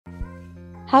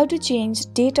How to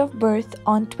change date of birth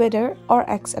on Twitter or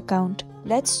X account.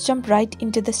 Let's jump right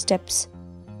into the steps.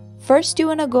 First, you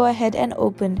wanna go ahead and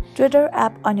open Twitter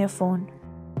app on your phone.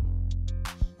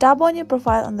 Tap on your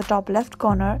profile on the top left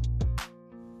corner.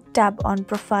 Tap on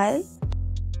profile.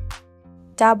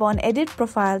 Tap on edit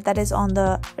profile, that is on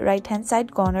the right hand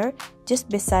side corner just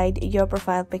beside your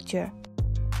profile picture.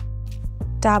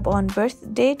 Tap on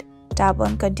birth date. Tap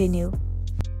on continue.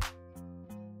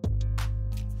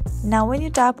 Now when you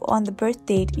tap on the birth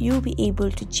date, you'll be able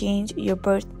to change your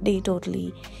birthday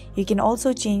totally. You can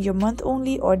also change your month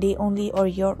only or day only or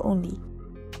year only.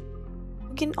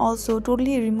 You can also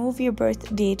totally remove your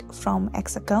birth date from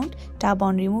X account. Tap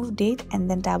on remove date and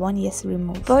then tap on yes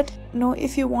remove. But no,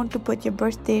 if you want to put your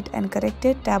birth date and correct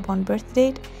it, tap on birth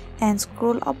date and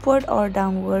scroll upward or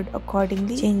downward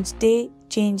accordingly. Change day,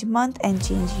 change month and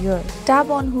change year.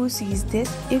 Tap on who sees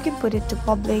this. You can put it to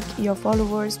public, your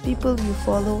followers, people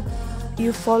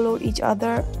you follow each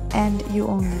other and you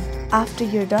only. After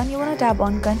you're done, you want to tap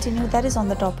on continue, that is on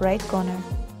the top right corner.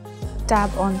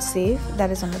 Tap on save, that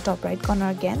is on the top right corner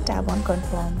again. Tap on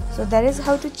confirm. So that is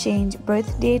how to change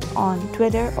birth date on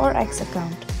Twitter or X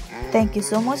account. Thank you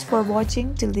so much for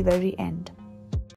watching till the very end.